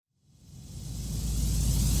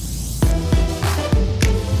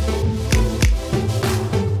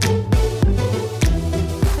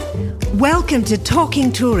Welcome to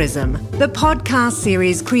Talking Tourism, the podcast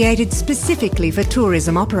series created specifically for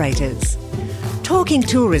tourism operators. Talking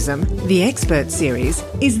Tourism, the expert series,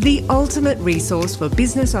 is the ultimate resource for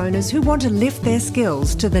business owners who want to lift their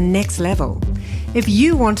skills to the next level. If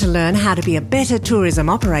you want to learn how to be a better tourism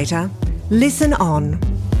operator, listen on.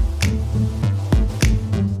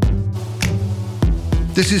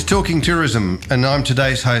 This is Talking Tourism, and I'm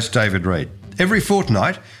today's host, David Reid. Every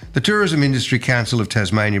fortnight, the Tourism Industry Council of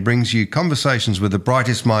Tasmania brings you conversations with the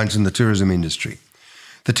brightest minds in the tourism industry.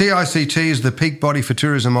 The TICT is the peak body for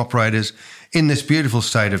tourism operators in this beautiful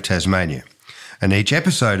state of Tasmania. And each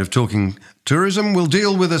episode of Talking Tourism will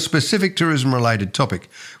deal with a specific tourism-related topic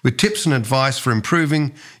with tips and advice for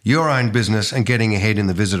improving your own business and getting ahead in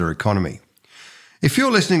the visitor economy. If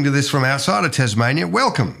you're listening to this from outside of Tasmania,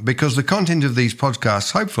 welcome, because the content of these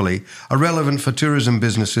podcasts hopefully are relevant for tourism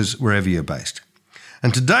businesses wherever you're based.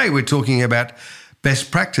 And today we're talking about best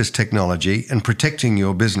practice technology and protecting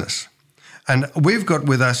your business. And we've got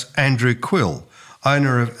with us Andrew Quill,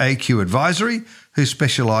 owner of AQ Advisory, who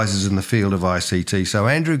specialises in the field of ICT. So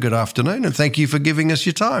Andrew, good afternoon, and thank you for giving us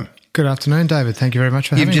your time. Good afternoon, David. Thank you very much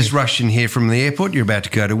for having me. You've just rushed in here from the airport. You're about to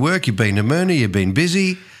go to work. You've been to Myrna. You've been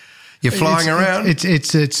busy. You're flying around.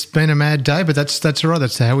 It's been a mad day, but that's all right.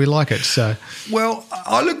 That's how we like it. So, well,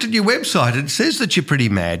 I looked at your website. It says that you're pretty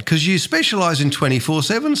mad because you specialise in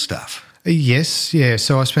 24/7 stuff. Yes, yeah.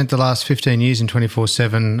 So I spent the last 15 years in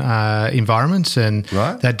 24/7 environments, and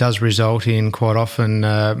that does result in quite often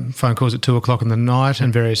phone calls at 2 o'clock in the night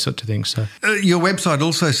and various sorts of things. So your website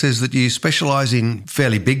also says that you specialise in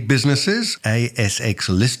fairly big businesses,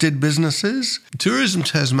 ASX-listed businesses. Tourism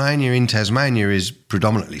Tasmania in Tasmania is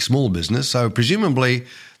predominantly small business, so presumably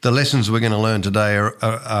the lessons we're going to learn today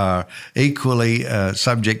are equally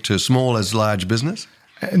subject to small as large business?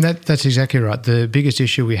 And that's exactly right. The biggest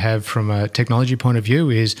issue we have from a technology point of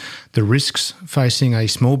view is the risks facing a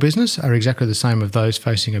small business are exactly the same as those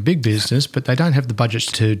facing a big business, but they don't have the budgets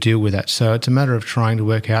to deal with that. So it's a matter of trying to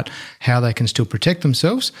work out how they can still protect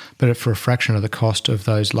themselves, but for a fraction of the cost of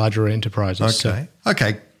those larger enterprises.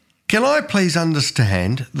 Okay. Can I please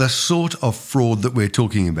understand the sort of fraud that we're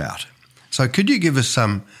talking about? So could you give us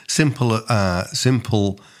some simple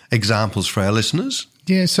examples for our listeners?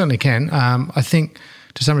 Yeah, certainly can. I think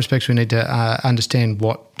to some respects, we need to understand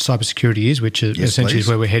what cybersecurity is, which is essentially is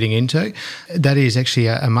where we're heading into. That is actually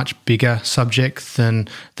a much bigger subject than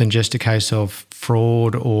just a case of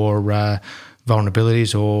fraud or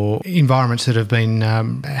vulnerabilities or environments that have been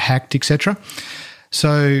hacked, etc.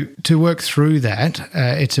 So to work through that,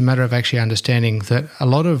 it's a matter of actually understanding that a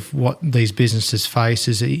lot of what these businesses face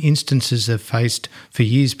is instances they've faced for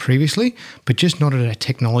years previously, but just not at a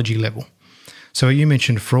technology level. So you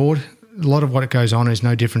mentioned fraud. A lot of what goes on is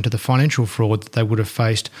no different to the financial fraud that they would have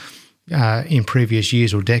faced in previous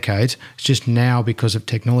years or decades. It's just now, because of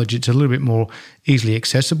technology, it's a little bit more easily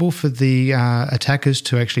accessible for the attackers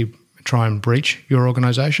to actually try and breach your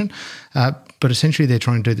organisation. But essentially, they're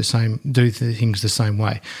trying to do things the same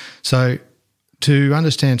way. So to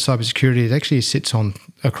understand cybersecurity, it actually sits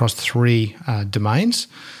across three domains.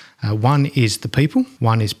 One is the people,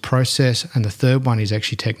 one is process, and the third one is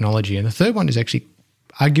actually technology. And the third one is actually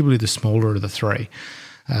arguably the smaller of the three.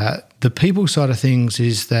 The people side of things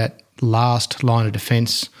is that last line of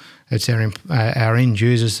defence. It's our end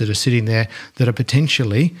users that are sitting there that are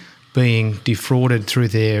potentially being defrauded through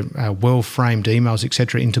their well-framed emails,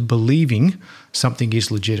 etc., into believing something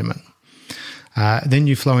is legitimate. Then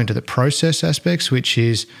you flow into the process aspects, which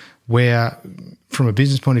is where, from a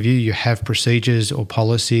business point of view, you have procedures or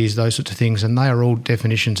policies, those sorts of things, and they are all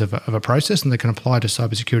definitions of a process, and they can apply to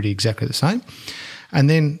cybersecurity exactly the same. And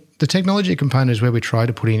then the technology component is where we try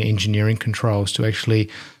to put in engineering controls to actually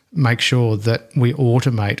make sure that we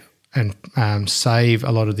automate and save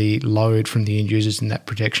a lot of the load from the end users in that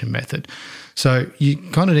protection method. So you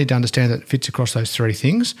kind of need to understand that it fits across those three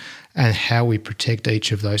things, and how we protect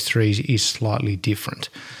each of those three is slightly different.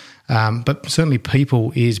 But certainly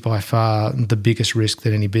people is by far the biggest risk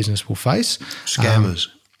that any business will face. Scammers.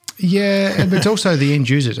 Yeah, but it's also the end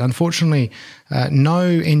users. Unfortunately, no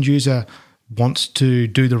end user wants to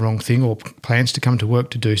do the wrong thing or plans to come to work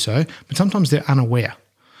to do so, but sometimes they're unaware.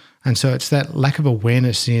 And so it's that lack of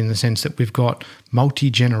awareness in the sense that we've got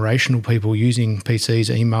multi-generational people using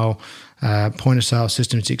PCs, email, point-of-sale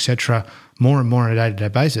systems, etc., more and more on a day-to-day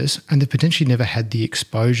basis, and they've potentially never had the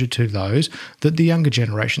exposure to those that the younger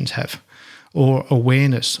generations have, or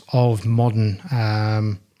awareness of modern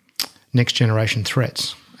next-generation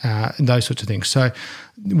threats. those sorts of things. So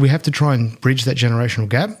we have to try and bridge that generational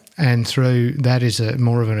gap, and through that is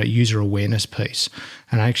more of a user awareness piece,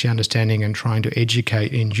 and actually understanding and trying to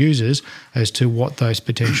educate end users as to what those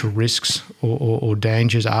potential risks or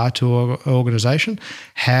dangers are to an organisation,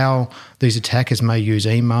 how these attackers may use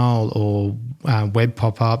email or web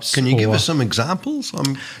pop-ups. Can you give us some examples?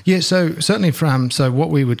 Yeah, so certainly so what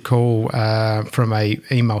we would call from a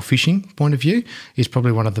email phishing point of view is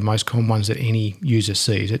probably one of the most common ones that any user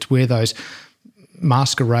sees. It's where those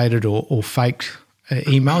masqueraded or fake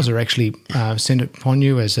emails are actually sent upon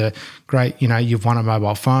you as a great, you've won a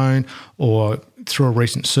mobile phone, or through a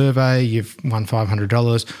recent survey, you've won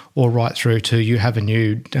 $500, or right through to you have a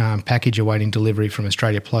new package awaiting delivery from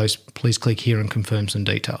Australia Post. Please click here and confirm some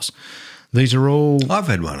details. These are all... I've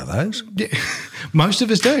had one of those. Yeah, most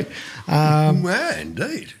of us do. Yeah,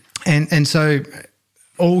 indeed. And so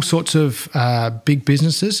all sorts of big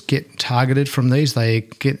businesses get targeted from these. They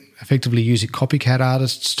get effectively using copycat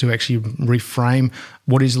artists to actually reframe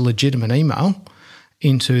what is a legitimate email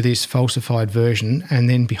into this falsified version. And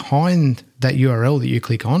then behind that URL that you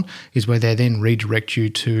click on is where they then redirect you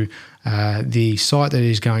to the site that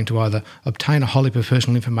is going to either obtain a whole heap of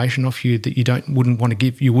personal information off you that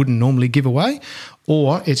you wouldn't normally give away,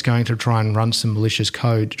 or it's going to try and run some malicious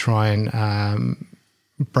code to try and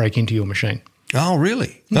break into your machine. Oh,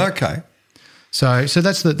 really? Yeah. Okay. So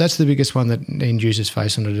that's the biggest one that end users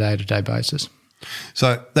face on a day-to-day basis.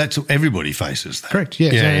 So that's everybody faces that. Correct,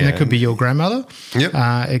 yes. Yeah, and it could be your grandmother. Yep.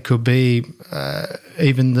 It could be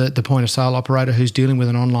even the point-of-sale operator who's dealing with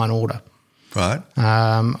an online order. Right.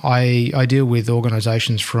 I deal with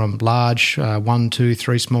organisations from large 1, 2,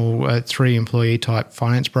 3 small 3 employee type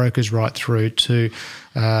finance brokers right through to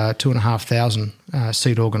 2,500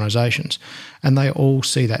 seat organisations, and they all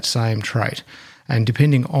see that same trait. And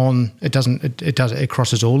depending on it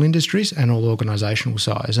crosses all industries and all organisational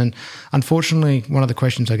size. And unfortunately, one of the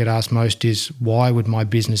questions I get asked most is, why would my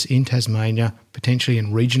business in Tasmania, potentially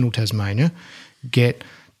in regional Tasmania, get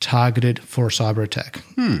targeted for a cyber attack?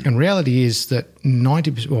 And reality is that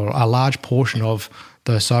 90% or a large portion of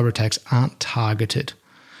those cyber attacks aren't targeted.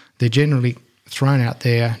 They're generally thrown out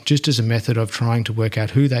there just as a method of trying to work out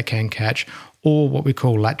who they can catch, or what we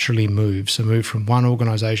call laterally move, so move from one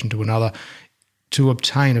organisation to another to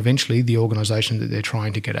obtain eventually the organisation that they're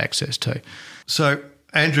trying to get access to. So,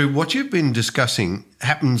 Andrew, what you've been discussing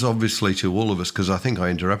happens obviously to all of us, because I think I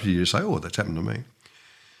interrupted you to say, oh, that's happened to me.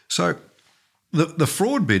 So the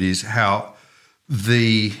fraud bit is how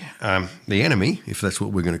the enemy, if that's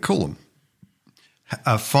what we're going to call them,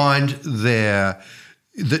 find that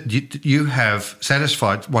you have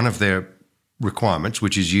satisfied one of their requirements,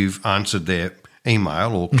 which is you've answered their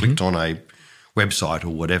email or clicked on a website or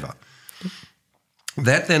whatever.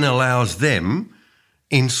 That then allows them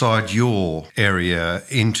inside your area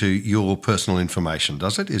into your personal information,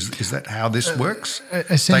 does it? Is that how this works?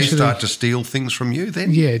 They start to steal things from you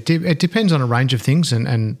then? Yeah, it depends on a range of things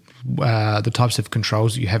and the types of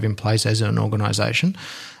controls that you have in place as an organisation.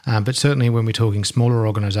 But certainly when we're talking smaller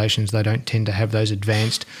organisations, they don't tend to have those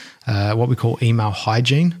advanced, what we call email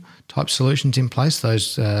hygiene type solutions in place,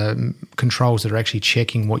 those controls that are actually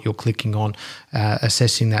checking what you're clicking on,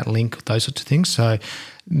 assessing that link, those sorts of things. So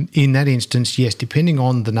in that instance, yes, depending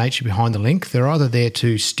on the nature behind the link, they're either there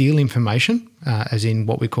to steal information, as in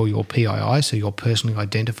what we call your PII, so your personally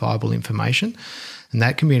identifiable information. And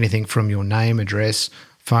that can be anything from your name, address,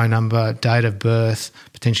 phone number, date of birth,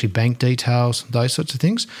 potentially bank details, those sorts of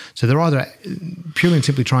things. So they're either purely and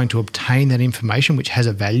simply trying to obtain that information, which has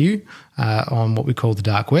a value on what we call the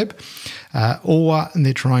dark web, or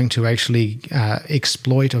they're trying to actually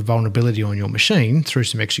exploit a vulnerability on your machine through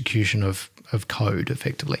some execution of code,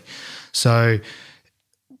 effectively. So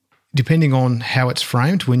depending on how it's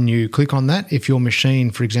framed, when you click on that, if your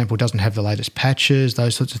machine, for example, doesn't have the latest patches,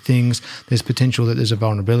 those sorts of things, there's potential that there's a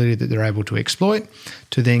vulnerability that they're able to exploit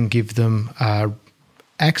to then give them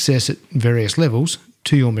access at various levels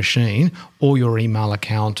to your machine or your email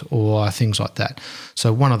account or things like that.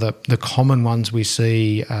 So one of the common ones we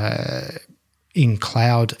see in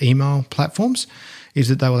cloud email platforms is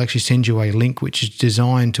that they will actually send you a link which is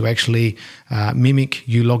designed to actually mimic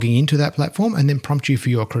you logging into that platform and then prompt you for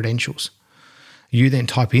your credentials. You then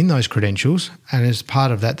type in those credentials, and as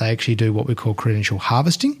part of that, they actually do what we call credential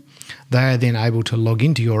harvesting. They are then able to log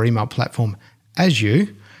into your email platform as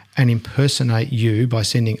you and impersonate you by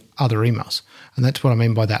sending other emails. And that's what I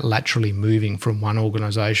mean by that laterally moving from one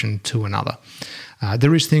organisation to another.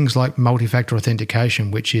 There is things like multi-factor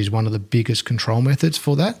authentication, which is one of the biggest control methods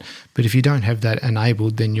for that. But if you don't have that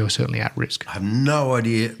enabled, then you're certainly at risk. I have no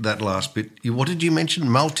idea that last bit. What did you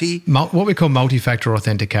mention? What we call multi-factor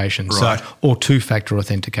authentication, right. or two-factor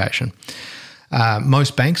authentication.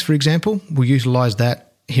 Most banks, for example, will utilise that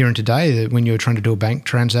here and today. That when you're trying to do a bank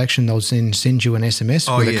transaction, they'll send you an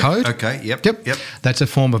SMS with a code. Okay. Yep. That's a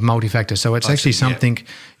form of multi-factor. So it's something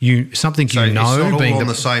you know. It's not all being on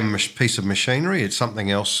the same piece of machinery. It's something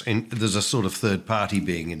else. There's a sort of third party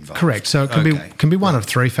being involved. Correct. So it can be one of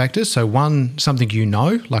three factors. So one, something you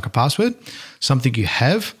know, like a password, something you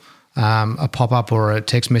have, a pop-up or a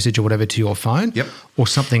text message or whatever to your phone, or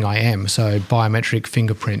something I am, so biometric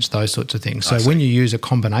fingerprints, those sorts of things. So when you use a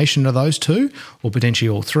combination of those two, or potentially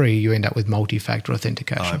all three, you end up with multi-factor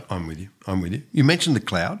authentication. I'm with you. You mentioned the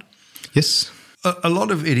cloud. Yes. A lot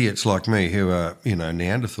of idiots like me who are,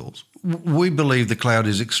 Neanderthals, we believe the cloud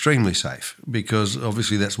is extremely safe because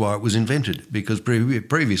obviously that's why it was invented, because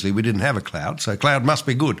previously we didn't have a cloud, so cloud must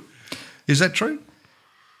be good. Is that true?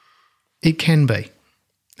 It can be.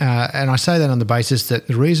 And I say that on the basis that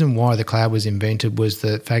the reason why the cloud was invented was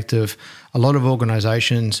the fact of a lot of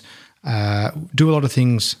organisations do a lot of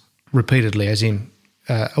things repeatedly, as in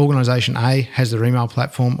organisation A has their email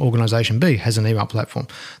platform, organisation B has an email platform.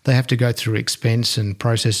 They have to go through expense and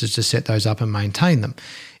processes to set those up and maintain them.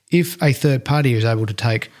 If a third party is able to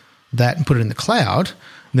take that and put it in the cloud,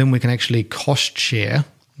 then we can actually cost share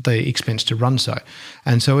the expense to run so.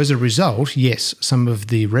 And so as a result, yes, some of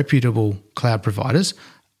the reputable cloud providers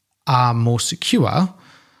are more secure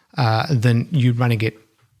than you running it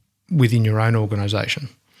within your own organisation.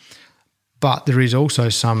 But there is also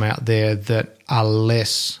some out there that are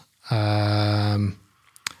less, their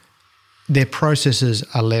processes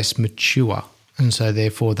are less mature, and so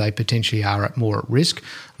therefore they potentially are more at risk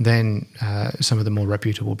than some of the more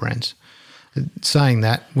reputable brands. Saying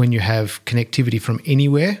that, when you have connectivity from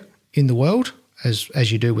anywhere in the world,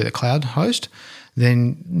 as you do with a cloud host,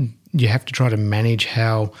 then you have to try to manage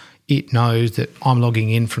how it knows that I'm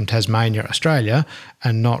logging in from Tasmania, Australia,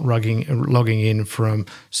 and not logging in from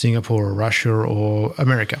Singapore or Russia or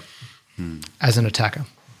America as an attacker.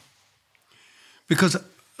 Because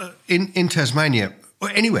in Tasmania,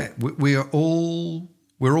 or anywhere, we're all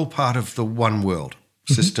part of the one world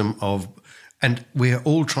system of, and we're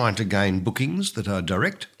all trying to gain bookings that are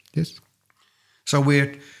direct. Yes. So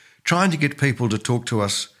we're trying to get people to talk to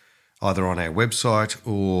us either on our website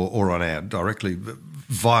or on our directly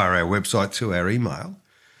via our website to our email,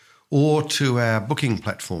 or to our booking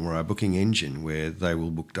platform or our booking engine, where they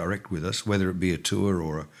will book direct with us, whether it be a tour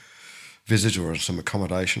or a visit or some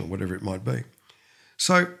accommodation or whatever it might be.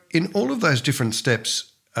 So in all of those different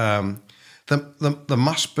steps, there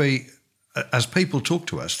must be, as people talk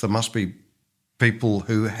to us, there must be people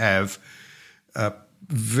who have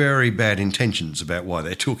very bad intentions about why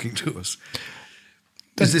they're talking to us.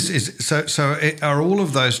 So are all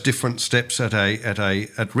of those different steps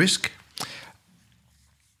at risk?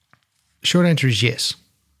 Short answer is yes.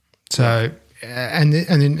 So, and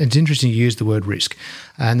it's interesting you use the word risk,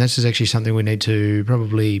 and this is actually something we need to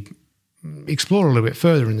probably explore a little bit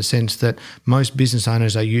further, in the sense that most business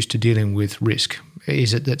owners are used to dealing with risk.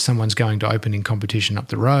 Is it that someone's going to open in competition up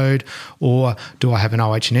the road, or do I have an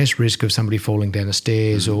OH&S risk of somebody falling down the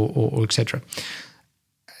stairs or et cetera?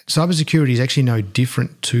 Cybersecurity is actually no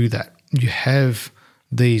different to that. You have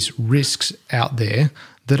these risks out there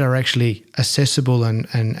that are actually accessible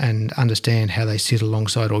and understand how they sit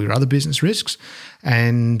alongside all your other business risks,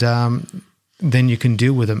 and then you can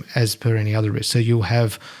deal with them as per any other risk. So you'll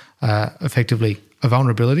have effectively a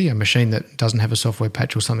vulnerability, a machine that doesn't have a software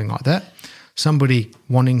patch or something like that, somebody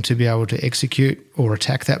wanting to be able to execute or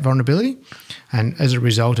attack that vulnerability, and as a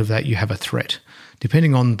result of that, you have a threat.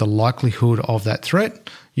 Depending on the likelihood of that threat,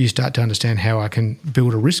 you start to understand how I can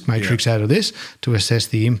build a risk matrix out of this to assess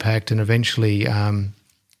the impact and eventually have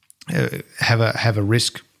a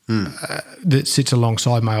risk that sits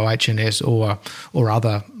alongside my OH&S or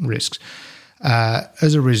other risks.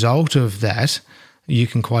 As a result of that, you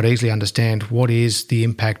can quite easily understand what is the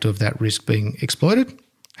impact of that risk being exploited,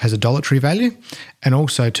 has a dollar-tree value, and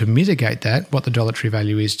also to mitigate that, what the dollar-tree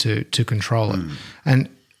value is to control it. And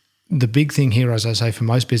the big thing here, as I say, for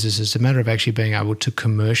most businesses, is a matter of actually being able to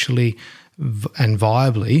commercially and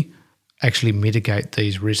viably actually mitigate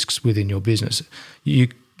these risks within your business. You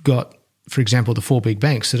got, for example, the 4 big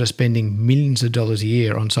banks that are spending millions of dollars a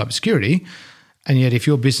year on cybersecurity, and yet if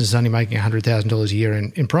your business is only making $100,000 a year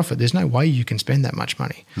in profit, there's no way you can spend that much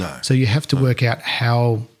money. No. So you have to work out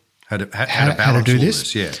how how to balance do all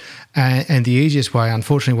this. Yeah. And the easiest way,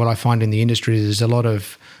 unfortunately, what I find in the industry is there's a lot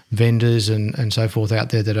of vendors and so forth out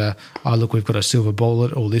there that are, oh, look, we've got a silver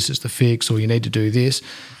bullet, or this is the fix, or you need to do this.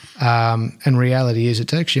 And reality is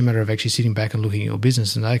it's actually a matter of actually sitting back and looking at your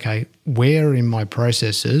business and, okay, where in my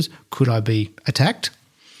processes could I be attacked,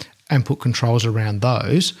 and put controls around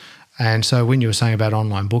those. And so when you were saying about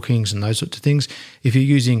online bookings and those sorts of things, if you're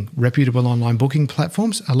using reputable online booking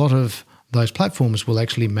platforms, a lot of those platforms will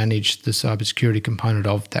actually manage the cybersecurity component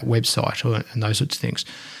of that website and those sorts of things.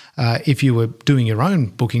 If you were doing your own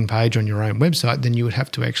booking page on your own website, then you would have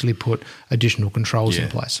to actually put additional controls in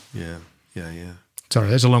place. Yeah. Sorry,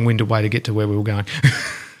 that's a long-winded way to get to where we were going.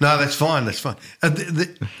 No, that's fine.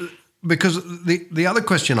 Because the other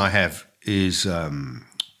question I have is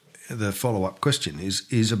the follow-up question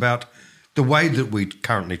is about the way that we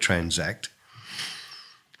currently transact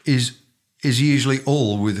is usually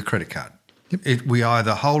all with a credit card. Yep. We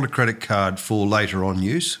either hold a credit card for later on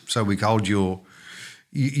use, so we hold you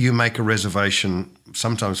make a reservation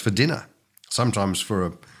sometimes for dinner, sometimes for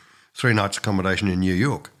a 3 nights accommodation in New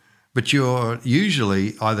York, but you're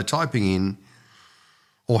usually either typing in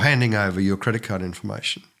or handing over your credit card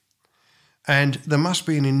information. And there must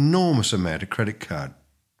be an enormous amount of credit card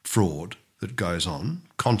fraud that goes on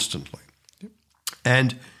constantly. Yep.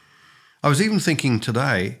 And I was even thinking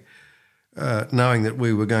today, knowing that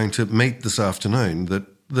we were going to meet this afternoon, that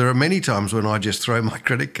there are many times when I just throw my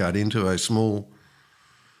credit card into a small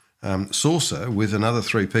saucer with another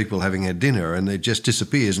 3 people having had dinner, and it just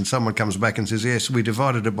disappears, and someone comes back and says, yes, we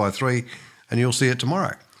divided it by 3 and you'll see it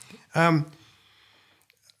tomorrow. I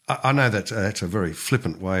know that's a very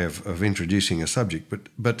flippant way of introducing a subject,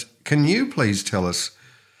 but can you please tell us,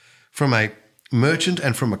 from a merchant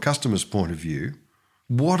and from a customer's point of view,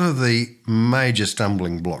 what are the major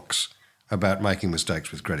stumbling blocks about making mistakes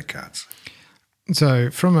with credit cards? So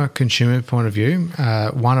from a consumer point of view,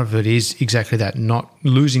 one of it is exactly that, not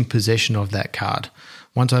losing possession of that card.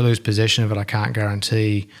 Once I lose possession of it, I can't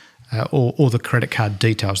guarantee, or the credit card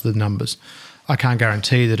details, the numbers. I can't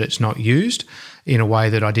guarantee that it's not used in a way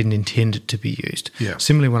that I didn't intend it to be used. Yeah.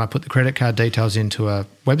 Similarly, when I put the credit card details into a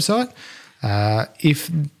website, if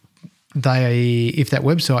that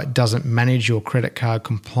website doesn't manage your credit card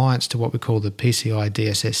compliance to what we call the PCI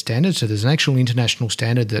DSS standard, so there's an actual international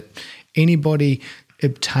standard that anybody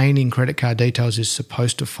obtaining credit card details is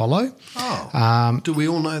supposed to follow. Do we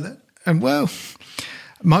all know that? And well,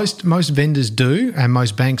 most vendors do, and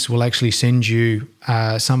most banks will actually send you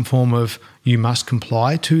some form of you must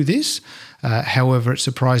comply to this. However, it's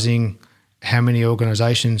surprising how many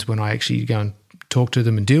organisations, when I actually go and talk to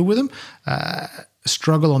them and deal with them,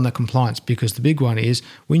 struggle on the compliance, because the big one is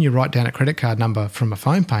when you write down a credit card number from a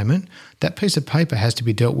phone payment, that piece of paper has to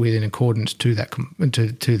be dealt with in accordance to that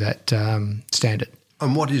to that standard.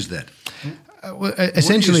 And what is that?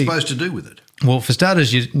 Essentially, what are you supposed to do with it? Well, for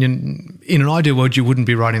starters, in an ideal world, you wouldn't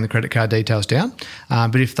be writing the credit card details down.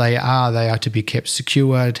 But if they are to be kept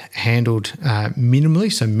secured, handled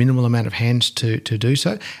minimally, so minimal amount of hands to do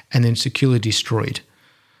so, and then securely destroyed.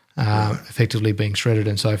 Effectively being shredded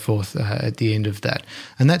and so forth at the end of that.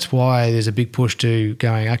 And that's why there's a big push to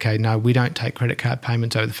going, okay, no, we don't take credit card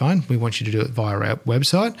payments over the phone. We want you to do it via our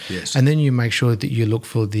website. Yes. And then you make sure that you look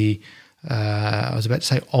for the, I was about to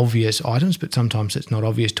say obvious items, but sometimes it's not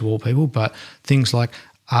obvious to all people, but things like,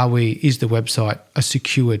 is the website a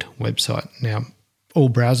secured website? Now, all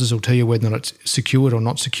browsers will tell you whether or not it's secured or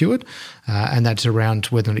not secured, and that's around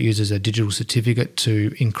whether or not it uses a digital certificate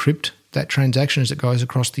to encrypt that transaction as it goes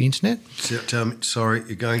across the internet. So, tell me, sorry,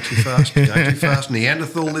 you're going too fast. You're going too fast.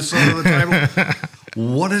 Neanderthal this side of the table.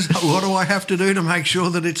 What do I have to do to make sure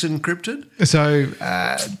that it's encrypted? So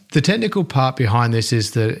the technical part behind this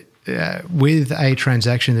is that with a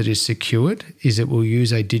transaction that is secured, is it will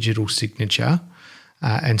use a digital signature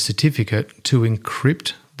and certificate to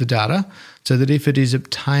encrypt the data, so that if it is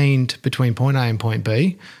obtained between point A and point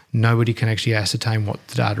B, nobody can actually ascertain what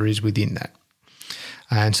the data is within that.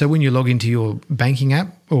 And so when you log into your banking app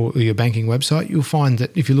or your banking website, you'll find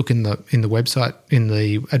that if you look in the website, in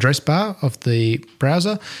the address bar of the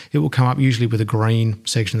browser, it will come up usually with a green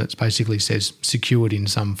section that basically says secured in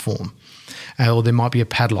some form. Or there might be a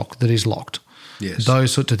padlock that is locked. Yes.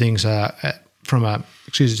 Those sorts of things are, from a,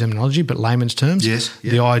 excuse the terminology, but layman's terms, yes,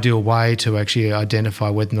 yeah, the ideal way to actually identify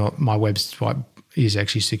whether or not my website is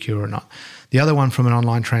actually secure or not. The other one, from an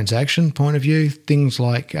online transaction point of view, things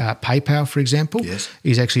like PayPal, for example, yes,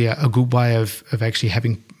 is actually a good way of actually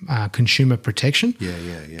having consumer protection. Yeah.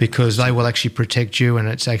 Because they will actually protect you, and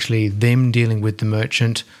it's actually them dealing with the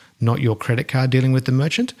merchant, not your credit card dealing with the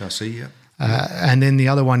merchant. I see, yeah. And then the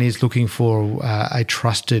other one is looking for a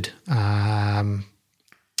trusted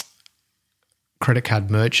credit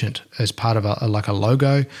card merchant as part of a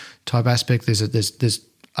logo type aspect. There's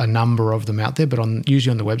a number of them out there, but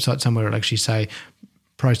usually on the website somewhere it'll actually say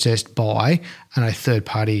processed by and a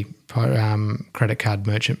third-party credit card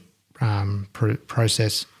merchant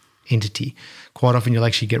process entity. Quite often you'll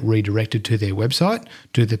actually get redirected to their website,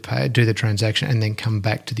 do the transaction, and then come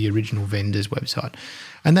back to the original vendor's website.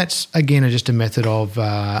 And that's, again, just a method of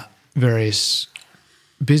various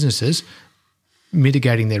businesses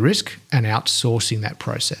mitigating their risk and outsourcing that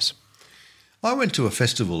process. I went to a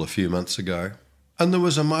festival a few months ago and there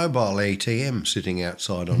was a mobile ATM sitting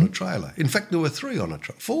outside on a trailer. In fact, there were 3 on a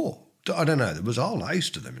trailer, 4. I don't know, there was a whole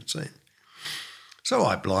host of them, it seemed. So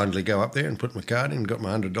I blindly go up there and put my card in, got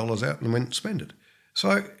my $100 out and went and spent it.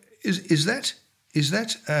 So is that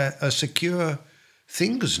a secure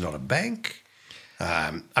thing? Because it's not a bank.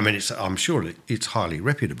 I'm sure it's highly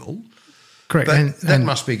reputable. Correct. But that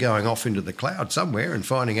must be going off into the cloud somewhere and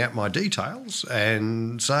finding out my details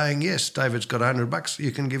and saying, yes, David's got $100,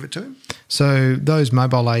 you can give it to him. So those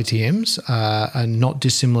mobile ATMs are not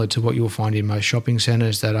dissimilar to what you'll find in most shopping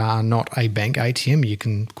centres that are not a bank ATM. You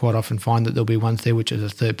can quite often find that there'll be ones there which is a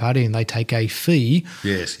third party and they take a fee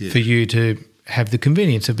for you to have the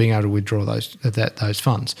convenience of being able to withdraw those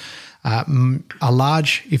funds. A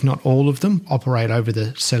large, if not all of them, operate over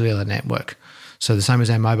the cellular network. So the same as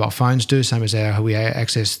our mobile phones do, same as how we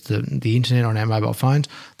access the internet on our mobile phones,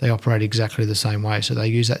 they operate exactly the same way. So they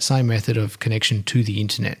use that same method of connection to the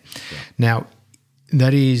internet. Yeah. Now,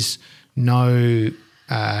 that is no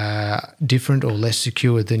different or less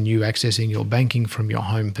secure than you accessing your banking from your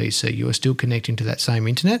home PC. You are still connecting to that same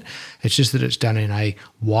internet. It's just that it's done in a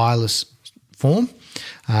wireless form,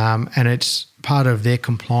 and it's part of their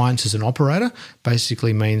compliance as an operator.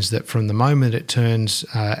 Basically means that from the moment it turns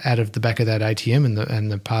out of the back of that ATM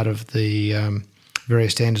and the part of the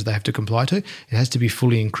various standards they have to comply to, it has to be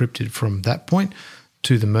fully encrypted from that point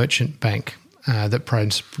to the merchant bank that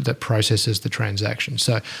processes the transaction.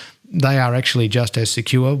 So they are actually just as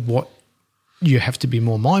secure. What you have to be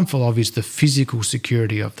more mindful of is the physical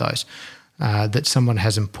security of those, that someone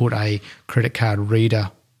hasn't put a credit card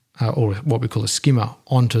reader or what we call a skimmer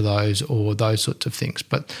onto those or those sorts of things.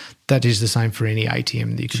 But that is the same for any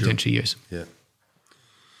ATM that you can potentially use. Yeah.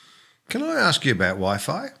 Can I ask you about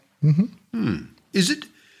Wi-Fi? Mm-hmm. Is it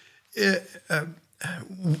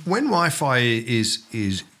when Wi-Fi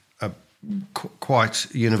is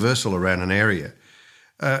quite universal around an area,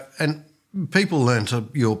 and people learn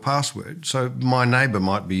your password, so my neighbour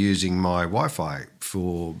might be using my Wi-Fi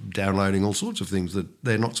for downloading all sorts of things that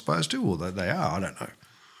they're not supposed to, or that they are, I don't know.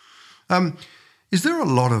 Is there a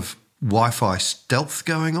lot of Wi-Fi stealth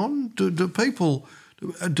going on? Do people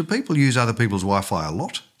use other people's Wi-Fi a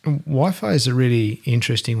lot? Wi-Fi is a really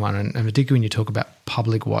interesting one, and particularly when you talk about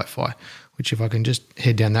public Wi-Fi, which if I can just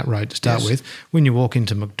head down that road to start with, when you walk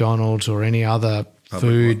into McDonald's or any other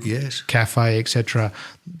food, cafe, etc.,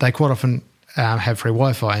 they quite often have free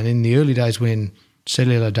Wi-Fi. And in the early days when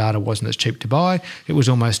cellular data wasn't as cheap to buy, it was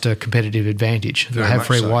almost a competitive advantage. They have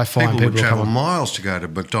free Wi-Fi. People would travel miles to go to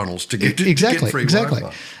McDonald's to get free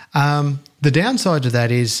Wi-Fi. The downside to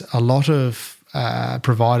that is a lot of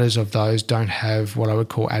providers of those don't have what I would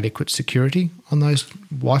call adequate security on those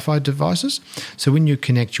Wi-Fi devices. So when you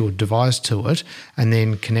connect your device to it and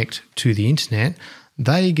then connect to the internet,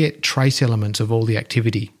 they get trace elements of all the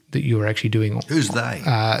activity that you are actually doing. Who's they?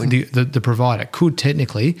 The provider could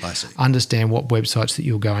technically understand what websites that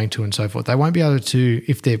you're going to and so forth. They won't be able to,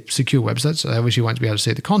 if they're secure websites, they obviously won't be able to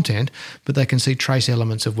see the content, but they can see trace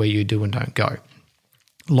elements of where you do and don't go.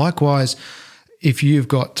 Likewise, if you've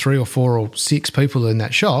got 3 or 4 or 6 people in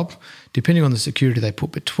that shop, depending on the security they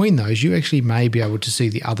put between those, you actually may be able to see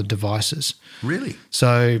the other devices. Really?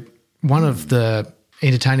 So one of the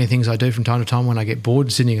entertaining things I do from time to time when I get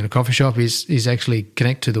bored sitting in a coffee shop is actually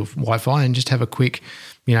connect to the Wi-Fi and just have a quick,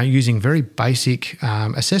 using very basic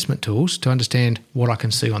assessment tools to understand what I can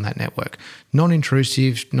see on that network.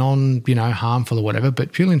 Non-intrusive, harmful or whatever,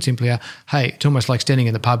 but purely and simply, hey, it's almost like standing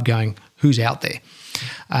in the pub going, who's out there?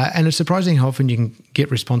 And it's surprising how often you can get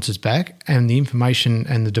responses back and the information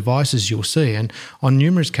and the devices you'll see. And on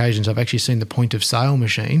numerous occasions, I've actually seen the point of sale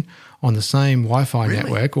machine on the same Wi-Fi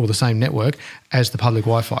network or the same network as the public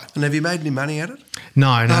Wi-Fi. And have you made any money at it?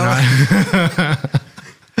 No.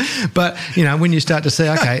 But, when you start to see,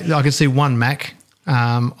 okay, I can see one Mac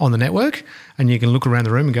on the network and you can look around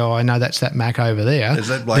the room and go, I know that's that Mac over there. Is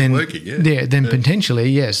that like working? Yeah. Then potentially,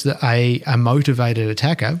 yes, a motivated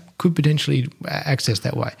attacker could potentially access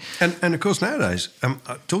that way. And of course, nowadays,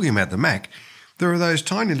 talking about the Mac, there are those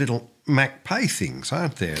tiny little Mac Pay things,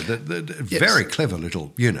 aren't there? Very clever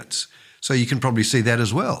little units. So you can probably see that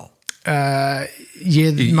as well.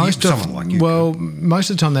 Most of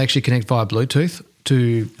the time they actually connect via Bluetooth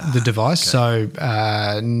to the device, okay.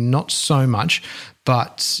 So not so much.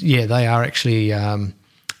 But yeah, they are actually,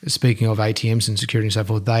 speaking of ATMs and security and so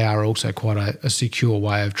forth, they are also quite a secure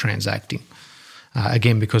way of transacting.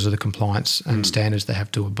 Again, because of the compliance and standards they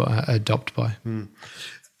have to adopt by.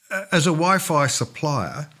 As a Wi-Fi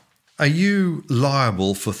supplier, are you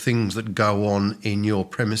liable for things that go on in your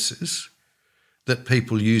premises that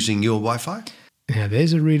people using your Wi-Fi? Now,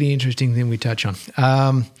 there's a really interesting thing we touch on.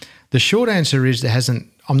 The short answer is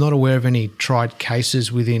I'm not aware of any tried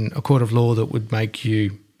cases within a court of law that would make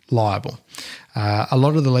you liable. A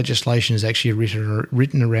lot of the legislation is actually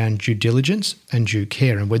written around due diligence and due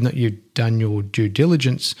care, and whether or not you've done your due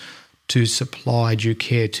diligence to supply due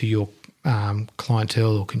care to your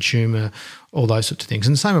clientele or consumer, all those sorts of things.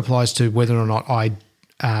 And the same applies to whether or not I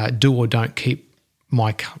do or don't keep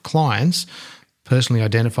my clients' personally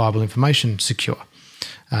identifiable information secure,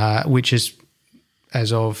 which is,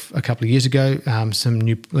 as of a couple of years ago, some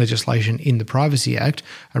new legislation in the Privacy Act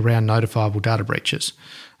around notifiable data breaches.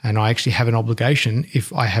 And I actually have an obligation,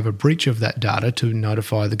 if I have a breach of that data, to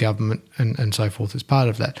notify the government and so forth as part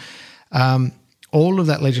of that. All of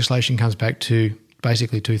that legislation comes back to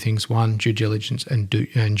basically two things. One, due diligence and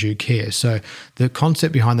due care. So the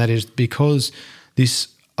concept behind that is because this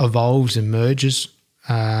evolves and merges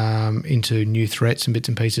into new threats and bits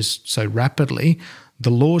and pieces so rapidly, the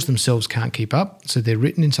laws themselves can't keep up. So they're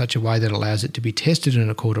written in such a way that allows it to be tested in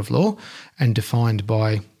a court of law and defined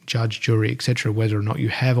by judge, jury, etc., whether or not you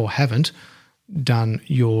have or haven't done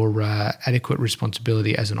your adequate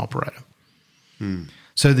responsibility as an operator.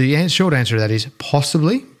 So the short answer to that is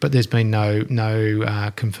possibly, but there's been no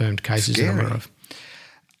confirmed cases that I'm aware of.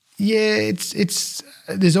 Yeah, it's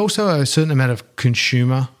there's also a certain amount of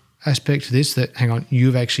consumer aspect to this that, hang on,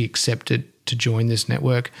 you've actually accepted to join this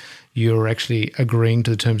network. You're actually agreeing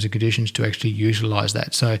to the terms and conditions to actually utilise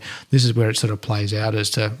that. So this is where it sort of plays out as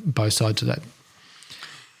to both sides of that.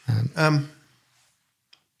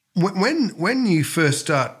 When you first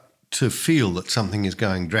start to feel that something is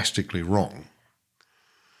going drastically wrong,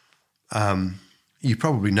 you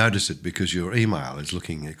probably notice it because your email is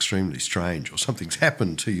looking extremely strange or something's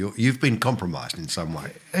happened to you. You've been compromised in some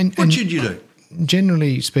way. What should you do?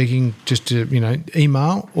 Generally speaking, just to,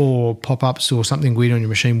 email or pop-ups or something weird on your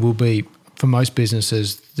machine will be, for most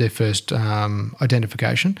businesses, their first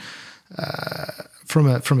identification. From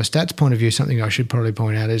a stats point of view, something I should probably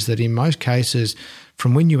point out is that in most cases,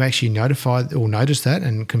 from when you actually notify or notice that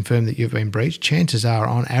and confirm that you've been breached, chances are,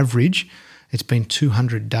 on average, it's been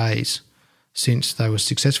 200 days since they were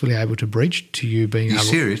successfully able to breach to you being able...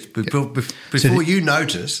 You're serious? Before you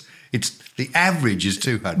notice, the average is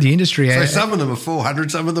 200. The industry... So some of them are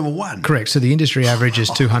 400, some of them are 1. Correct. So the industry average is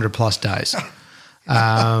 200 plus days.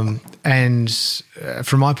 And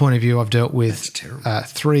from my point of view, I've dealt with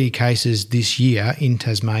 3 cases this year in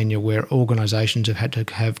Tasmania where organisations have had to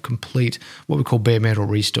have complete what we call bare metal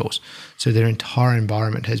restores. So their entire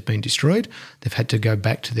environment has been destroyed. They've had to go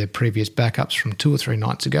back to their previous backups from 2 or 3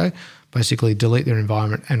 nights ago, basically delete their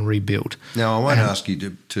environment and rebuild. Now, I won't ask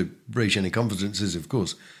you to breach any confidences, of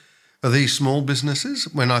course. Are these small businesses?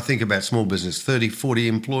 When I think about small business, 30, 40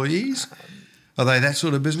 employees, are they that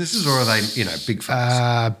sort of businesses or are they, big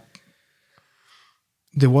firms?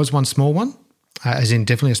 There was one small one, as in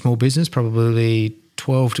definitely a small business, probably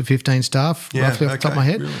 12 to 15 staff, roughly off the top of my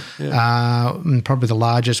head. Really? Yeah. And probably the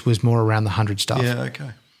largest was more around the 100 staff. Yeah,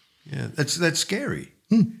 okay. Yeah, that's scary.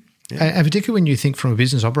 Yeah. And particularly when you think from a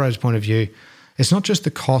business operator's point of view, it's not just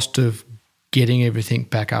the cost of getting everything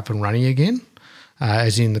back up and running again,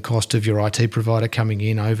 as in the cost of your IT provider coming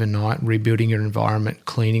in overnight, rebuilding your environment,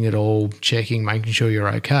 cleaning it all, checking, making sure you're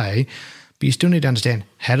okay. But you still need to understand,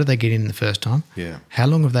 how did they get in the first time? Yeah. How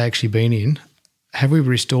long have they actually been in? Have we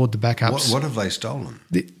restored the backups? What have they stolen?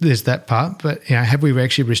 There's that part, but have we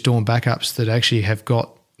actually restored backups that actually have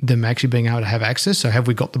got them actually being able to have access? So have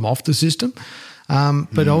we got them off the system?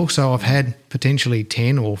 But also I've had potentially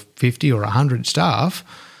 10 or 50 or 100 staff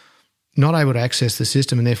not able to access the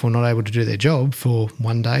system and therefore not able to do their job for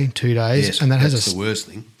 1 day, 2 days. Yes, and that's the worst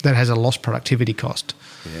thing. That has a lost productivity cost.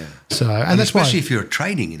 Yeah. So, and that's especially why, if you're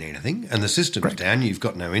trading in anything and the system's down, you've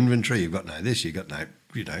got no inventory, you've got no this, you've got no,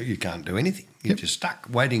 you can't do anything. You're just stuck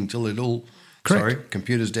waiting till it all,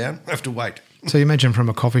 computer's down, I have to wait. So you imagine from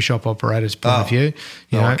a coffee shop operator's point of view.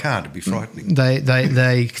 I can't. It'd be frightening.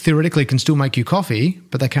 They theoretically can still make you coffee,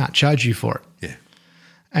 but they can't charge you for it. Yeah.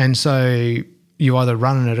 And so you either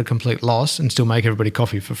run it at a complete loss and still make everybody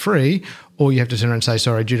coffee for free, or you have to turn around and say,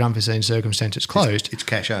 sorry, due to unforeseen circumstance, it's closed. It's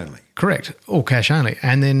cash only. Correct, or cash only.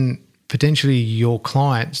 And then potentially your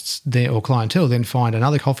clients there or clientele then find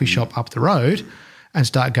another coffee shop up the road and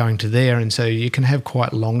start going to there. And so you can have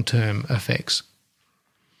quite long-term effects.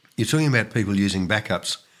 You're talking about people using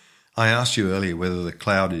backups. I asked you earlier whether the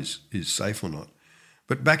cloud is safe or not.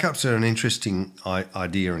 But backups are an interesting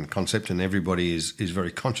idea and concept, and everybody is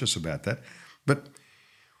very conscious about that. But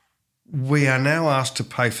we are now asked to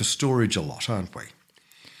pay for storage a lot, aren't we?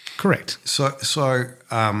 Correct. So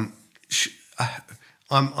I'm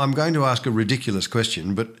going to ask a ridiculous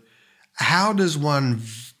question, but how does one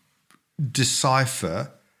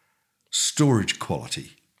decipher storage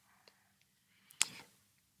quality?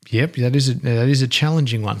 Yep, that is a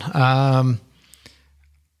challenging one.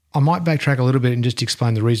 I might backtrack a little bit and just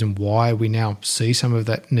explain the reason why we now see some of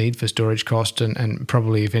that need for storage cost, and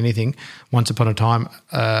probably, if anything, once upon a time,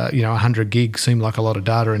 100 gig seemed like a lot of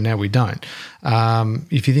data, and now we don't.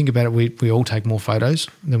 If you think about it, we all take more photos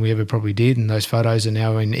than we ever probably did, and those photos are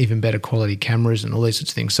now in even better quality cameras and all these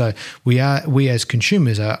sorts of things. So we as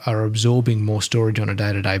consumers are absorbing more storage on a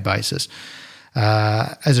day-to-day basis.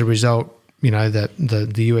 As a result,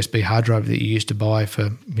 the USB hard drive that you used to buy for,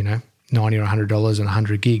 $90 or $100 and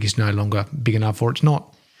 100 gig is no longer big enough, or it's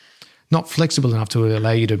not flexible enough to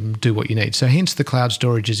allow you to do what you need. So hence the cloud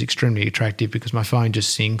storage is extremely attractive, because my phone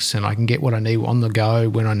just syncs and I can get what I need on the go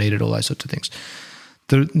when I need it, all those sorts of things.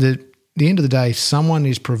 The end of the day, someone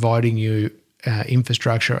is providing you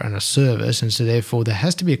infrastructure and a service, and so therefore there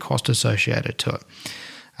has to be a cost associated to it.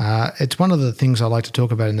 It's one of the things I like to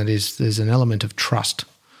talk about, and that is there's an element of trust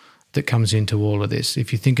that comes into all of this.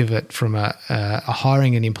 If you think of it from a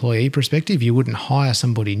hiring an employee perspective, you wouldn't hire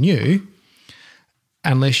somebody new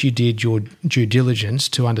unless you did your due diligence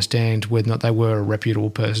to understand whether or not they were a reputable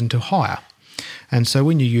person to hire. And so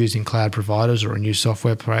when you're using cloud providers or a new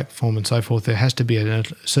software platform and so forth, there has to be a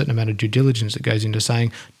certain amount of due diligence that goes into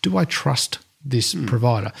saying, do I trust this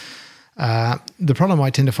provider? The problem I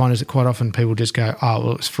tend to find is that quite often people just go,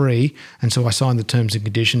 it's free, and so I signed the terms and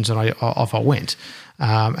conditions and off I went.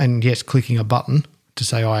 And yes, clicking a button to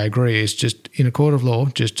say I agree is just, in a court of law,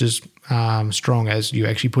 just as strong as you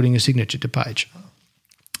actually putting a signature to page.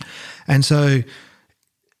 And so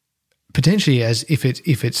potentially, as if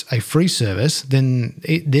it's a free service, then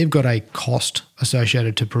they've got a cost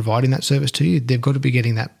associated to providing that service to you. They've got to be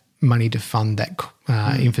getting that money to fund that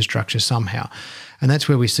infrastructure somehow. And that's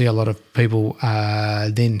where we see a lot of people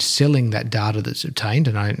then selling that data that's obtained.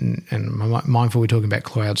 And I'm mindful we're talking about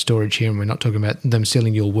cloud storage here, and we're not talking about them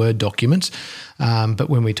selling your Word documents. But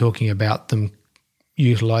when we're talking about them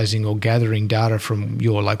utilising or gathering data from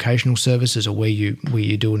your locational services or where you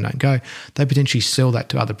do and don't go, they potentially sell that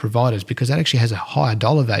to other providers, because that actually has a higher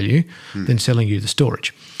dollar value than selling you the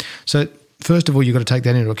storage. So first of all, you've got to take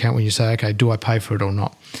that into account when you say, okay, do I pay for it or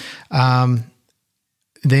not?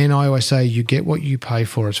 Then I always say you get what you pay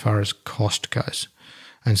for as far as cost goes.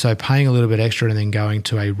 And so paying a little bit extra and then going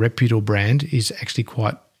to a reputable brand is actually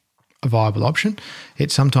quite a viable option.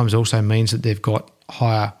 It sometimes also means that they've got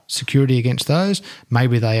higher security against those.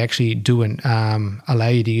 Maybe they actually do allow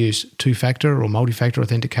you to use two-factor or multi-factor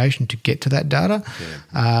authentication to get to that data.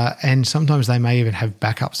 Yeah. And sometimes they may even have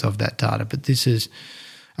backups of that data. But this is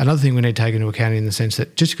another thing we need to take into account, in the sense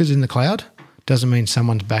that just because it's in the cloud doesn't mean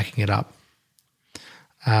someone's backing it up.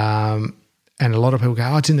 And a lot of people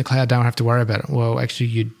go, it's in the cloud, don't have to worry about it. Well,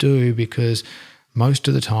 actually you do, because most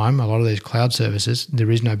of the time, a lot of these cloud services,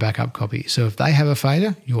 there is no backup copy. So if they have a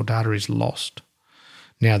failure, your data is lost.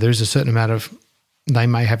 Now, there is a certain amount of, they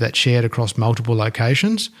may have that shared across multiple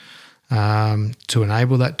locations to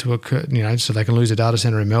enable that to occur, so they can lose a data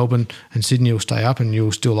center in Melbourne and Sydney will stay up and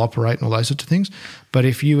you'll still operate and all those sorts of things. But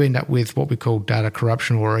if you end up with what we call data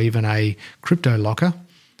corruption, or even a crypto locker,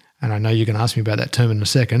 and I know you're going to ask me about that term in a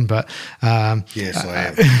second, but yes, I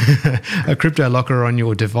am. A crypto locker on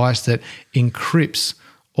your device that encrypts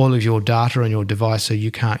all of your data on your device so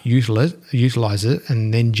you can't utilize it,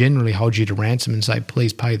 and then generally hold you to ransom and say,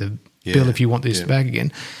 please pay the bill if you want this back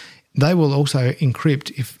again. They will also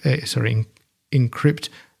encrypt encrypt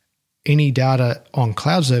any data on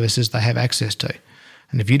cloud services they have access to.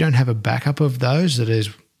 And if you don't have a backup of those that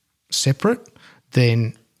is separate,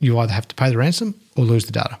 then you either have to pay the ransom or lose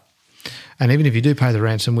the data. And even if you do pay the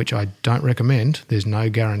ransom, which I don't recommend, there's no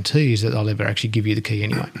guarantees that they'll ever actually give you the key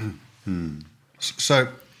anyway. So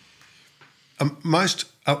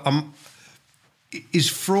is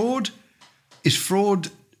fraud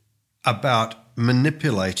about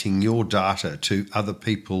manipulating your data to other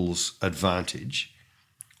people's advantage,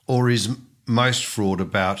 or is most fraud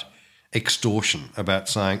about extortion, about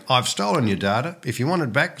saying, I've stolen your data, if you want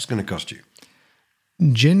it back, it's going to cost you?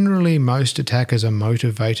 Generally, most attackers are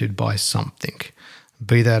motivated by something,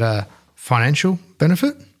 be that a financial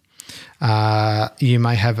benefit, You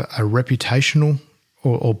may have a reputational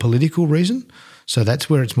or political reason. So that's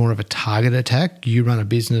where it's more of a target attack. You run a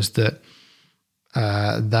business that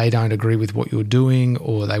they don't agree with what you're doing,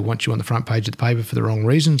 or they want you on the front page of the paper for the wrong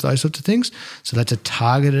reasons, those sorts of things. So that's a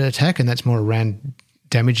targeted attack, and that's more around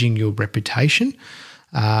damaging your reputation.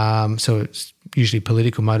 So it's usually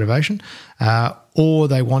political motivation. Or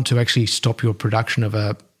they want to actually stop your production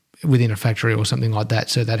within a factory or something like that.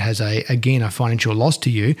 So that has a financial loss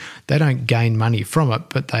to you. They don't gain money from it,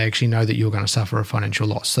 but they actually know that you're going to suffer a financial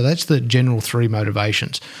loss. So that's the general three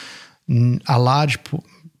motivations.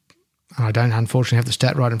 I don't unfortunately have the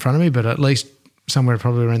stat right in front of me, but at least somewhere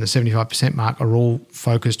probably around the 75% mark are all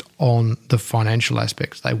focused on the financial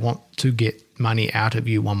aspects. They want to get money out of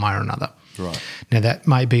you one way or another. Right. Now, that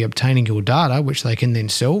may be obtaining your data, which they can then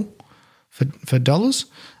sell for dollars.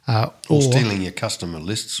 Or stealing your customer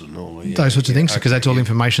lists and all those sorts of things, because that's all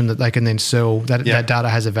information that they can then sell. That data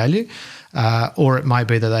has a value. Or it may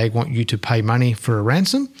be that they want you to pay money for a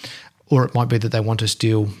ransom, or it might be that they want to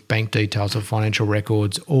steal bank details or financial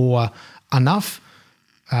records or enough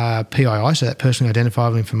PII, so that personally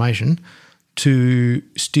identifiable information, to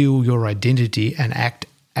steal your identity and act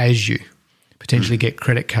as you, potentially get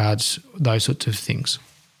credit cards, those sorts of things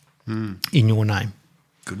in your name.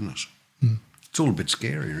 Goodness. It's all a bit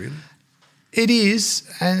scary, really. It is,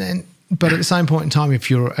 but at the same point in time, if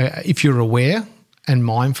you're aware and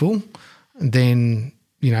mindful, then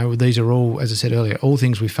these are all, as I said earlier, all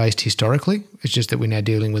things we faced historically. It's just that we're now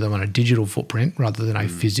dealing with them on a digital footprint rather than a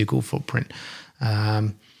physical footprint.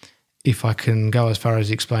 If I can go as far as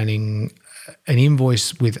explaining an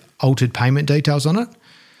invoice with altered payment details on it,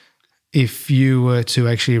 if you were to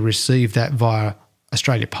actually receive that via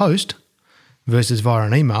Australia Post versus via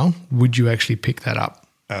an email, would you actually pick that up?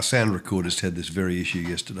 Our sound recordist had this very issue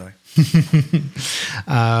yesterday.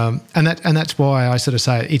 And that's why I sort of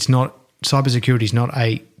say cybersecurity is not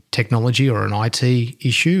a technology or an IT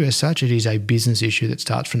issue as such. It is a business issue that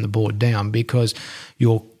starts from the board down, because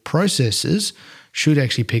your processes should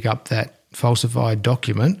actually pick up that falsified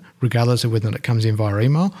document regardless of whether it comes in via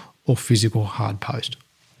email or physical hard post.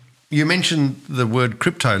 You mentioned the word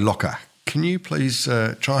crypto locker. Can you please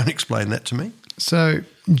try and explain that to me? So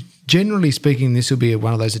generally speaking, this will be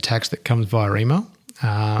one of those attacks that comes via email.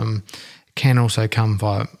 Can also come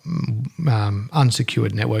via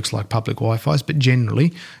unsecured networks like public Wi-Fi's, but generally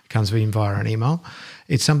it comes in via an email.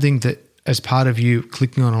 It's something that, as part of you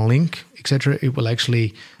clicking on a link, etc., it will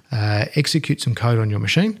actually execute some code on your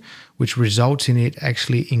machine, which results in it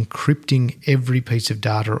actually encrypting every piece of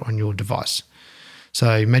data on your device.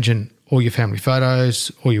 So imagine all your family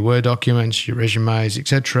photos, all your Word documents, your resumes,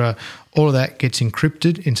 etc., all of that gets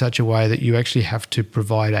encrypted in such a way that you actually have to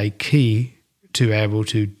provide a key to be able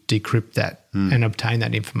to decrypt that and obtain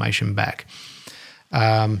that information back.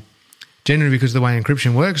 Generally, because of the way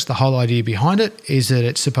encryption works, the whole idea behind it is that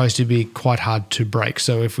it's supposed to be quite hard to break.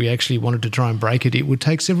 So if we actually wanted to try and break it, it would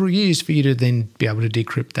take several years for you to then be able to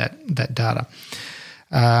decrypt that data.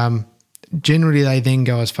 Generally, they then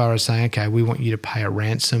go as far as saying, okay, we want you to pay a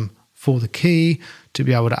ransom for the key to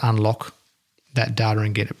be able to unlock that data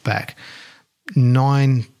and get it back.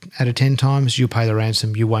 9 out of 10 times you'll pay the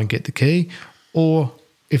ransom, you won't get the key. Or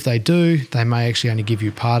if they do, they may actually only give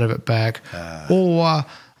you part of it back. Or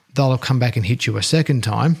they'll come back and hit you a second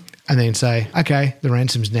time and then say, okay, the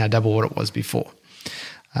ransom's now double what it was before.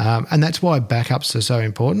 And that's why backups are so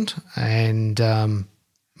important, and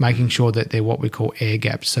making sure that they're what we call air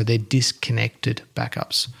gapped. So they're disconnected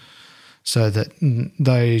backups, so that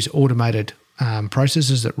those automated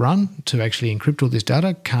processes that run to actually encrypt all this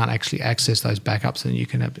data can't actually access those backups, and you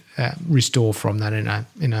can restore from that in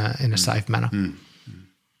a safe manner.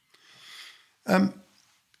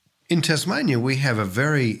 In Tasmania, we have a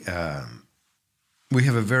very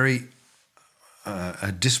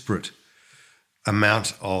disparate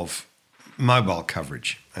amount of mobile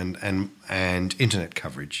coverage and internet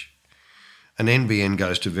coverage. An NBN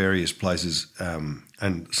goes to various places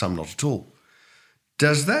and some not at all.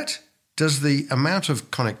 Does the amount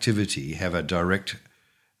of connectivity have a direct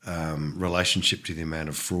relationship to the amount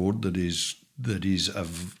of fraud that is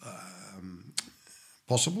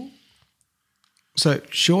possible? So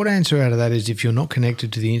short answer out of that is, if you're not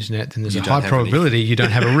connected to the internet, then there's a high probability you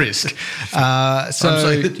don't have a risk. So I'm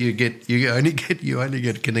saying that you only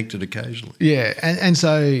get connected occasionally. Yeah, and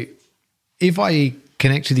so if I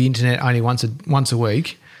connect to the internet only once a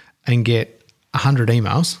week and get 100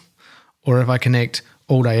 emails, or if I connect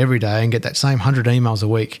all day every day and get that same 100 emails a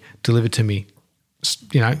week delivered to me,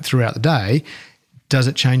 throughout the day, does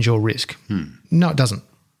it change your risk? No, it doesn't.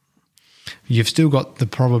 You've still got the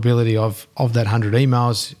probability of that 100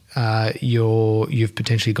 emails you've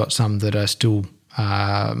potentially got some that are still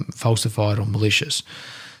falsified or malicious.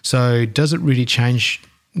 So does it really change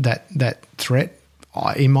that threat?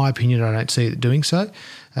 In my opinion, I don't see it doing so.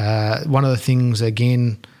 One of the things,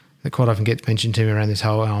 again, that quite often gets mentioned to me around this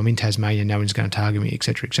whole, I'm in Tasmania, no one's going to target me, et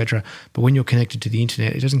cetera, et cetera. But when you're connected to the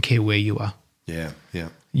internet, it doesn't care where you are. Yeah.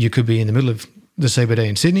 You could be in the middle of the CBD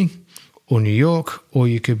in Sydney or New York, or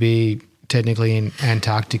you could be technically in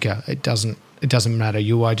Antarctica. It doesn't matter.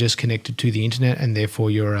 You are just connected to the internet, and therefore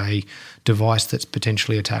you're a device that's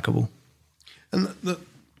potentially attackable. And the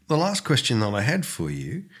last question that I had for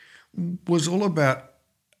you was all about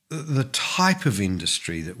the type of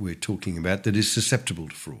industry that we're talking about that is susceptible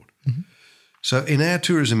to fraud. Mm-hmm. So in our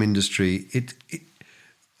tourism industry, it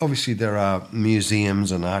obviously there are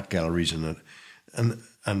museums and art galleries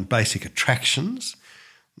and basic attractions.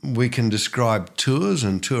 We can describe tours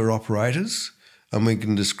and tour operators, and we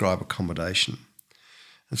can describe accommodation.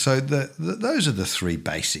 And so those are the three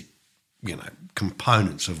basic,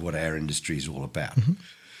 components of what our industry is all about.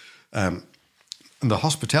 Mm-hmm. The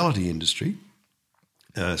hospitality industry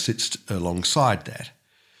sits alongside that.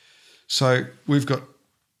 So we've got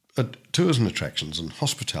tours and attractions and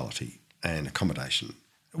hospitality and accommodation.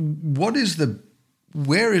 Where is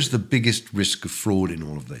the biggest risk of fraud in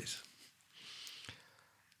all of these?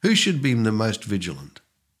 Who should be the most vigilant?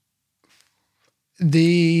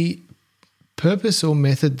 The purpose or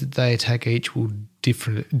method that they attack each will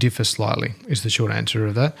differ slightly, is the short answer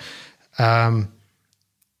of that.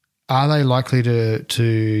 Are they likely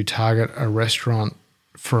to target a restaurant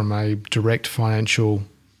from a direct financial,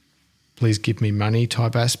 please give me money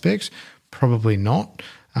type aspect? Probably not.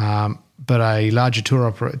 But a larger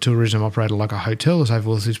tourism operator like a hotel or so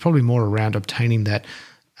forth is probably more around obtaining that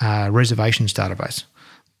reservations database,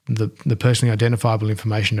 the personally identifiable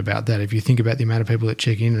information about that. If you think about the amount of people that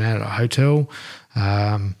check in and out of a hotel,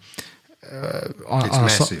 it's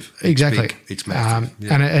massive. Exactly. It's massive.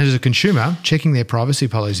 Yeah. And as a consumer, checking their privacy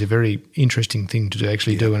policy is a very interesting thing to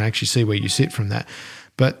actually do and actually see where you sit from that.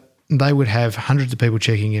 But they would have hundreds of people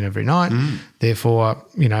checking in every night. Mm. Therefore,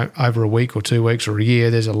 over a week or 2 weeks or a year,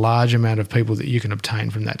 there's a large amount of people that you can obtain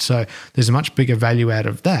from that. So there's a much bigger value out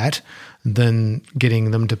of that than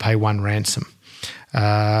getting them to pay one ransom.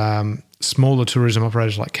 Smaller tourism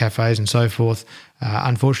operators like cafes and so forth,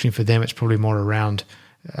 unfortunately for them, it's probably more around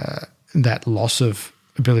that loss of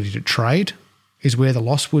ability to trade is where the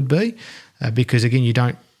loss would be, because again,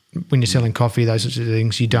 when you're selling coffee, those sorts of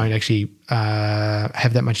things, you don't actually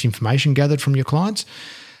have that much information gathered from your clients.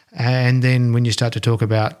 And then when you start to talk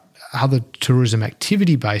about other tourism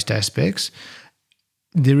activity-based aspects,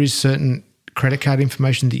 there is certain credit card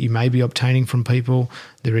information that you may be obtaining from people.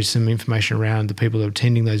 There is some information around the people that are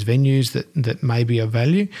attending those venues that may be of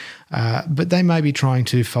value, but they may be trying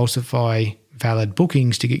to falsify valid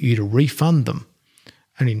bookings to get you to refund them,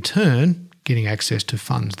 and in turn getting access to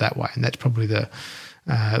funds that way. And that's probably the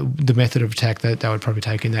method of attack that they would probably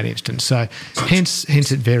take in that instance. So hence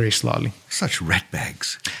it varies slightly. Such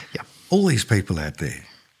ratbags. Yeah. All these people out there.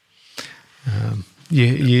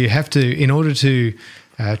 You have to, in order to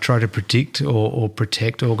try to predict or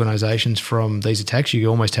protect organisations from these attacks, you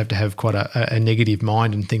almost have to have quite a negative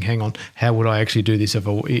mind and think, hang on, how would I actually do this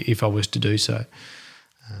if I was to do so?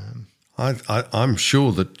 I'm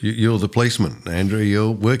sure that you're the policeman, Andrew.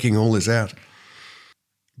 You're working all this out.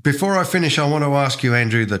 Before I finish, I want to ask you,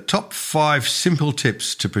 Andrew, the top 5 simple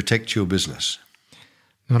tips to protect your business.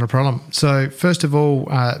 Not a problem. So first of all,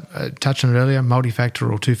 touched on it earlier,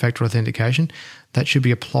 multi-factor or two-factor authentication. That should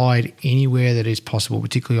be applied anywhere that is possible,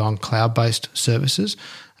 particularly on cloud-based services,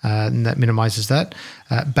 and that minimises that.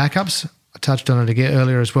 Backups, I touched on it again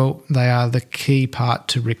earlier as well. They are the key part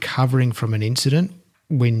to recovering from an incident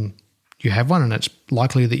when you have one, and it's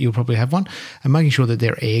likely that you'll probably have one, and making sure that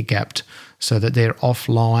they're air-gapped so that they're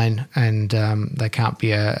offline and they can't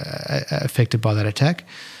be affected by that attack.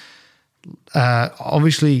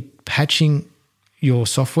 Obviously, patching your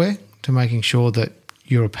software to making sure that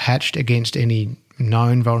you're patched against any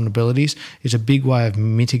known vulnerabilities is a big way of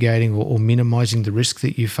mitigating or minimising the risk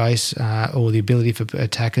that you face or the ability for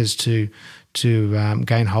attackers to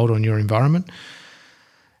gain hold on your environment.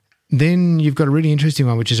 Then you've got a really interesting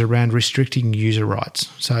one, which is around restricting user rights.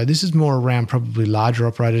 So this is more around probably larger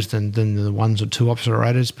operators than the 1 or 2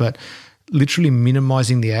 operators, but literally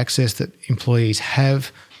minimising the access that employees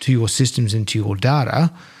have to your systems and to your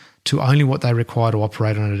data to only what they require to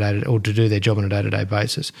operate on a day or to do their job on a day-to-day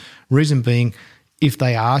basis. Reason being, if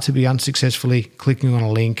they are to be unsuccessfully clicking on a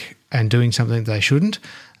link and doing something that they shouldn't,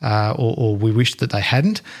 or we wish that they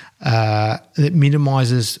hadn't, it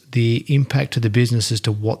minimises the impact to the business as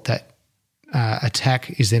to what that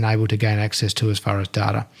attack is then able to gain access to as far as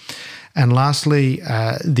data. And lastly,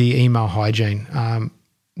 the email hygiene.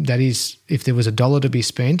 That is, if there was $1 to be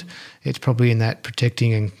spent, it's probably in that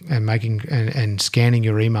protecting and making and scanning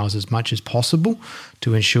your emails as much as possible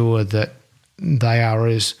to ensure that they are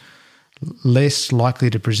as less likely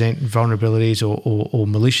to present vulnerabilities or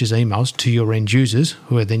malicious emails to your end users,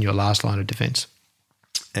 who are then your last line of defence.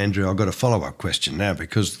 Andrew, I've got a follow-up question now,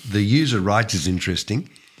 because the user rights is interesting.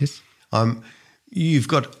 Yes. You've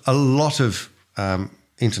got a lot of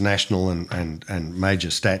international and major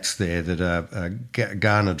stats there that are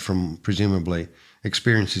garnered from presumably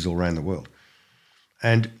experiences all around the world.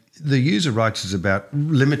 And the user rights is about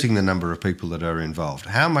limiting the number of people that are involved.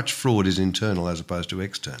 How much fraud is internal as opposed to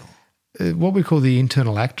external? What we call the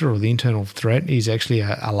internal actor or the internal threat is actually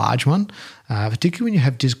a large one, particularly when you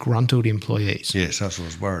have disgruntled employees. Yes, that's what I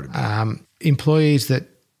was worried about. Employees that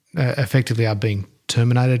effectively are being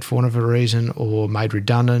terminated for whatever reason or made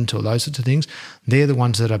redundant or those sorts of things, they're the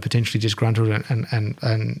ones that are potentially disgruntled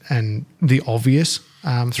and the obvious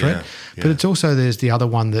threat. Yeah. But it's also, there's the other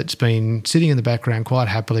one that's been sitting in the background quite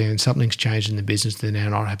happily, and something's changed in the business they're now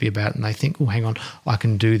not happy about, and they think, oh, hang on, I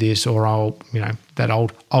can do this, or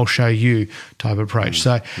I'll show you type approach.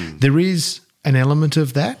 So there is an element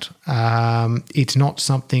of that. It's not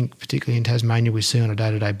something particularly in Tasmania we see on a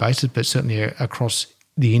day-to-day basis, but certainly across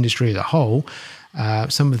the industry as a whole,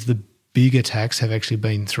 some of the big attacks have actually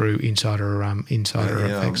been through insider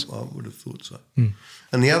effects. I would have thought so.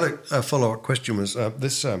 And the other follow-up question was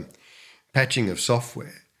this patching of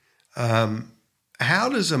software. How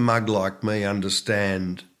does a mug like me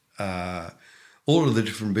understand all of the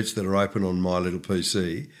different bits that are open on my little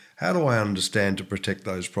PC? How do I understand to protect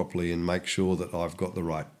those properly and make sure that I've got the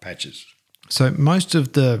right patches? So most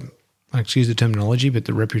of the, excuse the terminology, but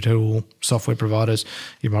the reputable software providers,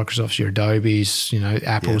 your Microsofts, your Adobes,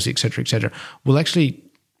 Apples, et cetera, will actually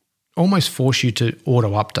almost force you to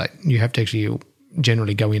auto-update. You have to actually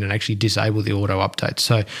generally go in and actually disable the auto-update.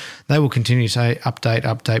 So they will continue to say,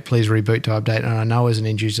 update, please reboot to update. And I know as an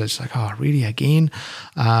end user, it's like, oh, really, again?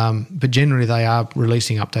 But generally they are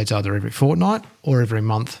releasing updates either every fortnight or every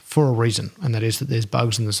month for a reason, and that is that there's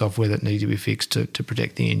bugs in the software that need to be fixed to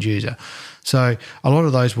protect the end user. So a lot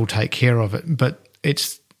of those will take care of it, but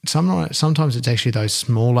it's sometimes it's actually those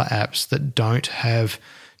smaller apps that don't have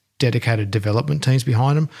dedicated development teams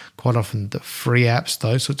behind them, quite often the free apps,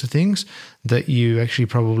 those sorts of things, that you actually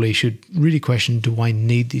probably should really question, do I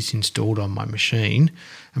need this installed on my machine,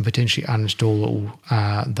 and potentially uninstall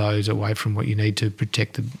all those away from what you need to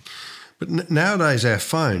protect them. But nowadays our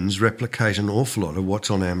phones replicate an awful lot of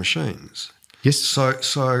what's on our machines. Yes.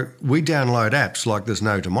 So we download apps like there's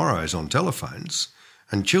no tomorrows on telephones,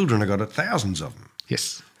 and children have got thousands of them.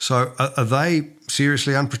 Yes. So are they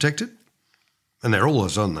seriously unprotected? And they're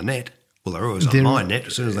always on the net. Well, they're always on my net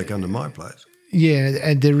as soon as they come to my place. Yeah,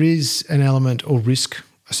 and there is an element or risk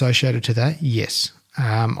associated to that, yes.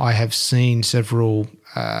 I have seen several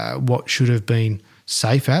what should have been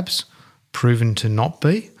safe apps proven to not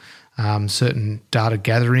be. Certain data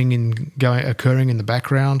gathering occurring in the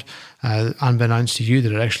background, unbeknownst to you,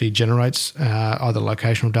 that it actually generates either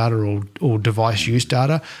locational data or device use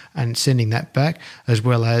data and sending that back, as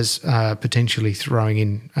well as potentially throwing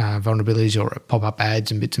in vulnerabilities or pop-up ads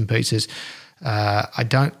and bits and pieces. I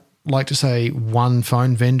don't like to say one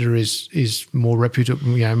phone vendor is more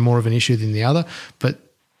reputable, more of an issue than the other, but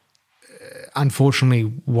unfortunately,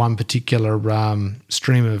 one particular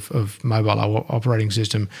stream of mobile operating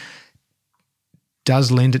system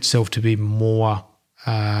does lend itself to be more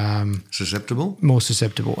susceptible.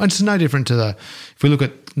 And it's no different to if we look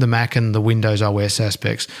at the Mac and the Windows OS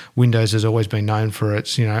aspects, Windows has always been known for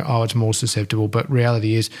its, it's more susceptible, but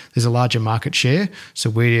reality is there's a larger market share.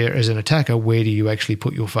 So where, as an attacker, where do you actually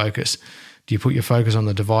put your focus? Do you put your focus on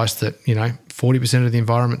the device that, 40% of the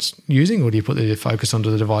environment's using, or do you put the focus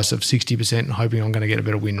onto the device of 60% and hoping I'm going to get a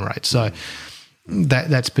better win rate? So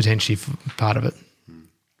that's potentially part of it.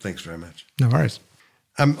 Thanks very much. No worries.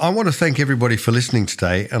 I want to thank everybody for listening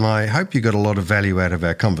today, and I hope you got a lot of value out of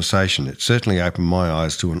our conversation. It certainly opened my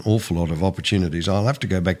eyes to an awful lot of opportunities. I'll have to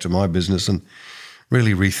go back to my business and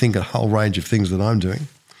really rethink a whole range of things that I'm doing.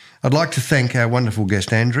 I'd like to thank our wonderful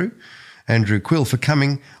guest, Andrew Quill, for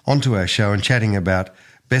coming onto our show and chatting about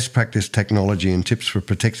best practice technology and tips for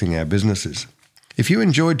protecting our businesses. If you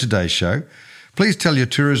enjoyed today's show, please tell your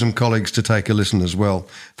tourism colleagues to take a listen as well.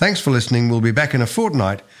 Thanks for listening. We'll be back in a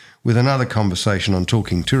fortnight with another conversation on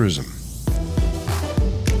Talking Tourism.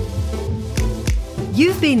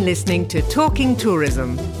 You've been listening to Talking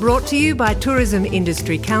Tourism, brought to you by Tourism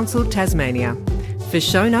Industry Council Tasmania. For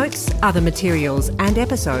show notes, other materials and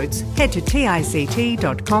episodes, head to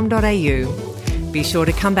tict.com.au. Be sure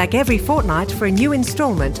to come back every fortnight for a new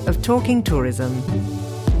instalment of Talking Tourism.